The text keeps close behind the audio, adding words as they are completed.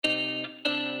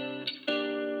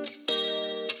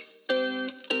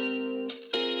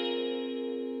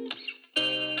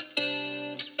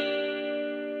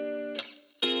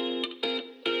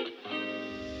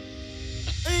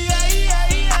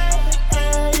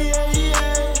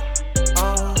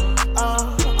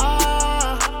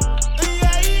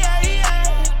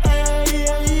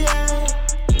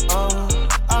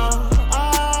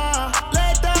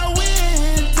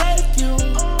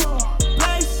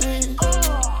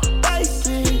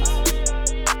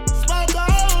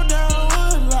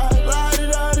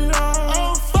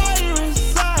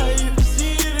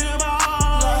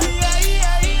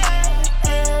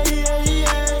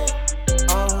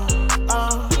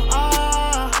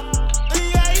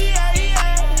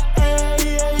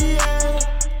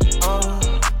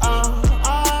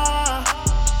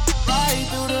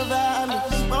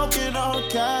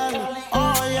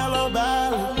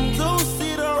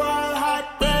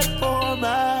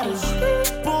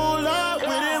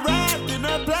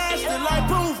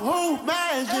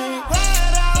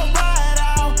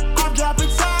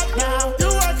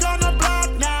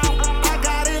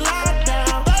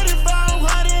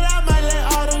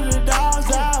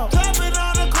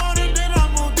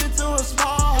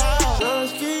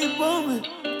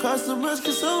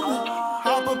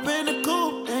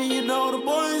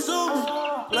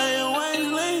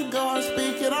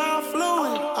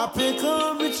pick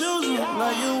up and choose 'em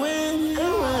like you win,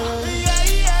 you win.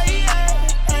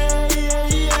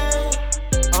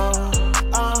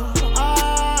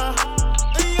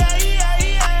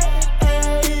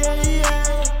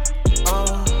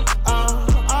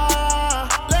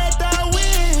 Let that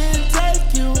wind take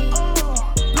you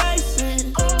places,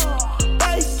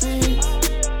 places.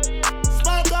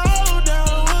 Smoke a hole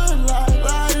down wood like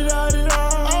la-di-da-di-da.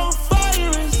 On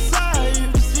fire inside, you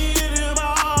can see it in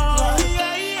my heart.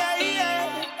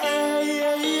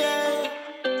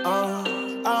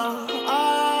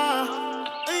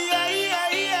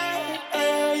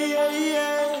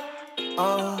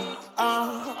 Yeah.